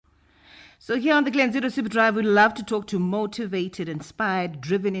So here on the Glen Zero Super Drive, we love to talk to motivated, inspired,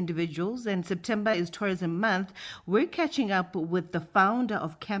 driven individuals. And September is Tourism Month. We're catching up with the founder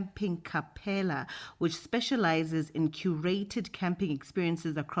of Camping Khapela, which specializes in curated camping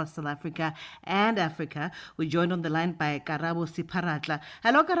experiences across South Africa and Africa. We're joined on the line by Karabo Siparatla.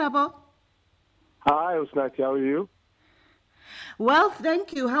 Hello, Karabo. Hi, Usnati. How are you? Well,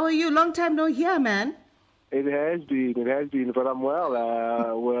 thank you. How are you? Long time no hear, man. It has been, but I'm well.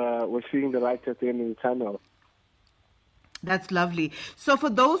 We're seeing the light at the end of the tunnel. That's lovely. So, for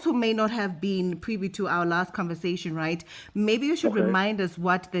those who may not have been privy to our last conversation, right, maybe you should Okay. remind us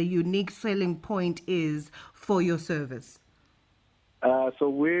what the unique selling point is for your service. So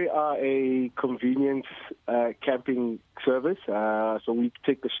we are a convenience camping service. So we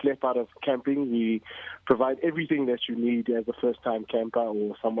take the schlep out of camping. We provide everything that you need as a first-time camper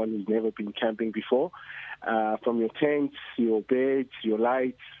or someone who's never been camping before. From your tents, your beds, your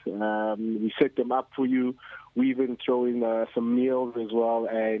lights. We set them up for you. We even throw in some meals as well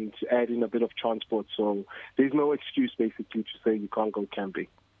and add in a bit of transport. So there's no excuse basically to say you can't go camping.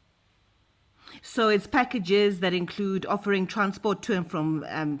 So, it's packages that include offering transport to and from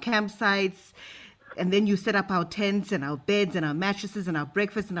campsites, and then you set up our tents and our beds and our mattresses and our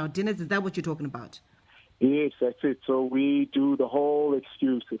breakfast and our dinners. Is that what you're talking about? Yes, that's it. So we do the whole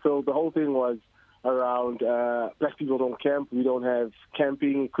excuse. So the whole thing was around black people don't camp. We don't have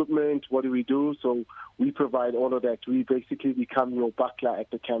camping equipment. What do we do? So we provide all of that. We basically become your butler at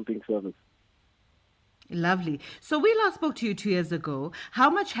the camping service. Lovely. So, we last spoke to you 2 years ago. How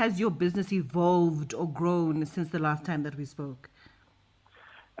much has your business evolved or grown since the last time that we spoke?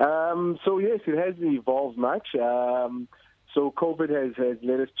 So yes, it has evolved much. So COVID has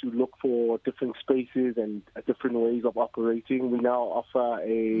led us to look for different spaces and different ways of operating. We now offer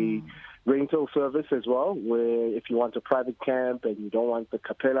a rental service as well, where if you want a private camp and you don't want the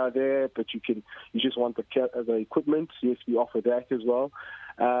Khapela there, but you just want the equipment, yes, we offer that as well.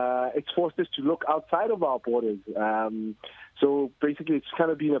 It's forced us to look outside of our borders. So basically, it's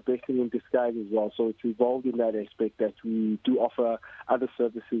kind of been a blessing in disguise as well. So it's evolved in that aspect that we do offer other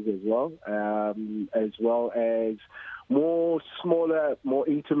services as well as more smaller, more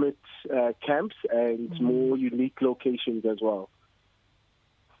intimate camps and more unique locations as well.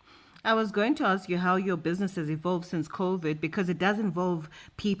 I was going to ask you how your business has evolved since COVID because it does involve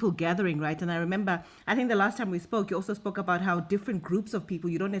people gathering, right? And I remember, I think the last time we spoke, you also spoke about how different groups of people,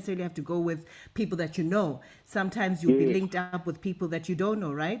 you don't necessarily have to go with people that you know. Sometimes you'll be linked up with people that you don't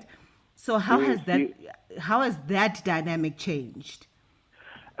know, right? So how has that dynamic changed?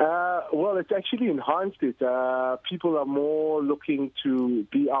 Well, it's actually enhanced it. People are more looking to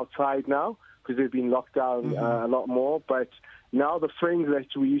be outside now because they've been locked down a lot more. But now the friends that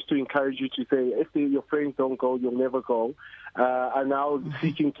we used to encourage you to say, if your friends don't go, you'll never go, are now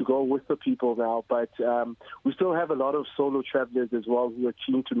seeking to go with the people now. But we still have a lot of solo travelers as well who are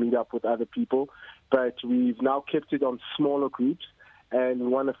keen to meet up with other people. But we've now kept it on smaller groups. And we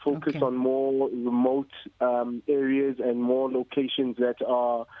want to focus on more remote areas and more locations that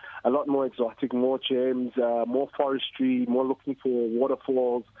are a lot more exotic, more gems, more forestry, more looking for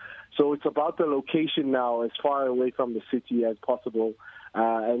waterfalls. So it's about the location now, as far away from the city as possible,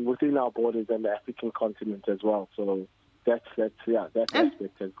 and within our borders and the African continent as well. So that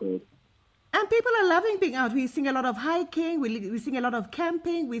aspect has grown. And people are loving being out. We sing a lot of hiking, we sing a lot of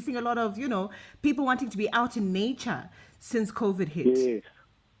camping, we sing a lot of, people wanting to be out in nature since COVID hit.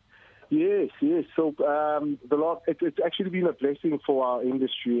 Yes. So it's actually been a blessing for our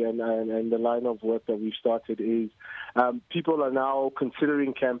industry and the line of work that we've started is people are now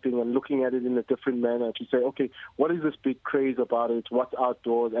considering camping and looking at it in a different manner to say, okay, what is this big craze about it? What's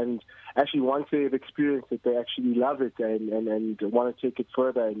outdoors? And actually, once they've experienced it, they actually love it and want to take it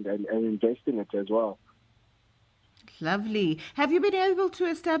further and invest in it as well. Lovely. Have you been able to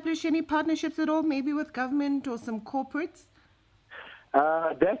establish any partnerships at all, maybe with government or some corporates?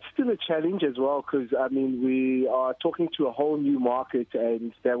 That's still a challenge as well because, we are talking to a whole new market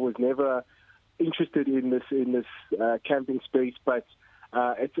and that was never interested in this camping space, but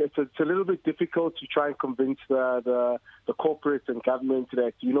it's a little bit difficult to try and convince the corporates and government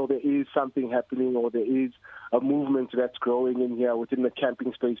that, there is something happening or there is a movement that's growing in here within the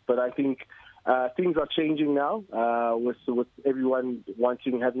camping space. But I think things are changing now with everyone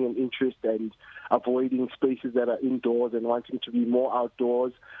having an interest and avoiding spaces that are indoors and wanting to be more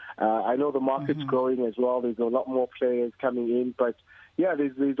outdoors. I know the market's growing as well. There's a lot more players coming in, but yeah,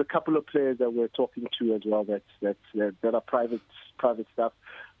 there's a couple of players that we're talking to as well that are private stuff.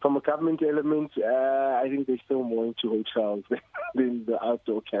 From a government element, I think they're still more into hotels than the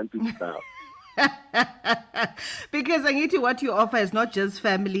outdoor camping style. Because I need to what you offer is not just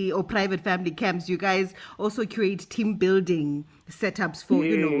family or private family camps. You guys also create team building setups for,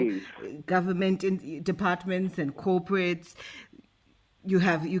 Yes. Government departments and corporates. You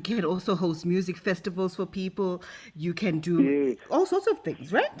can also host music festivals for people. You can do Yes. all sorts of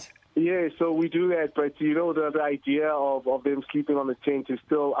things, right? Yeah, so we do that, but the idea of them sleeping on the tent is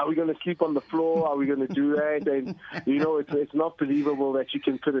still, are we going to sleep on the floor? Are we going to do that? And, it's not believable that you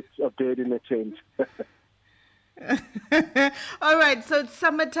can put a bed in a tent. All right, so it's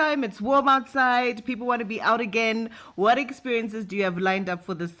summertime, it's warm outside, people want to be out again. What experiences do you have lined up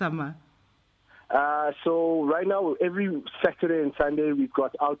for this summer? So right now, every Saturday and Sunday, we've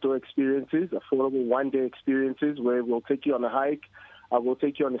got outdoor experiences, affordable one-day experiences where we'll take you on a hike. We'll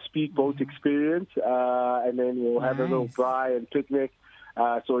take you on a speedboat experience, and then we'll have a little braai and picnic.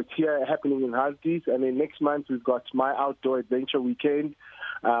 So it's here happening in Harties. And then next month, we've got My Outdoor Adventure Weekend,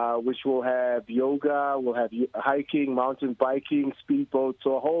 which will have yoga, we'll have hiking, mountain biking, speedboat.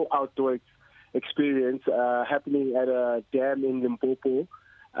 So a whole outdoor experience happening at a dam in Limpopo.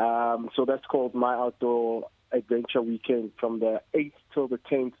 So that's called My Outdoor Adventure Weekend from the 8th till the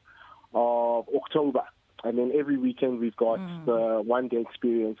 10th of October. And then every weekend we've got the one-day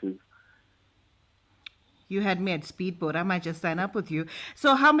experiences. You had me at speedboat. I might just sign up with you.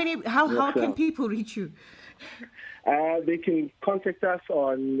 So how can people reach you? They can contact us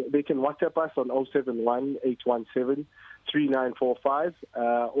they can WhatsApp us on 071-817-3945,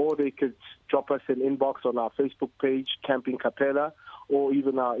 or they could drop us an inbox on our Facebook page, Camping Khapela, or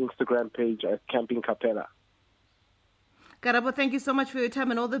even our Instagram page at Camping Khapela. Karabo, thank you so much for your time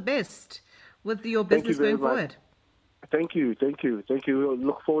and all the best with your business going forward. Thank you. We'll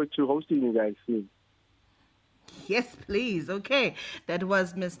look forward to hosting you guys soon. Yes, please. Okay. That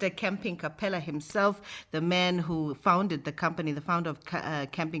was Mr. Camping Khapela himself, the man who founded the company, the founder of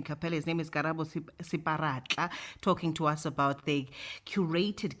Camping Khapela. His name is Karabo Siparatla, talking to us about the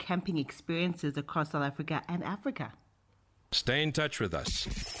curated camping experiences across South Africa and Africa. Stay in touch with us.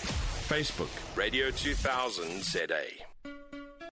 Facebook, Radio 2000 ZA.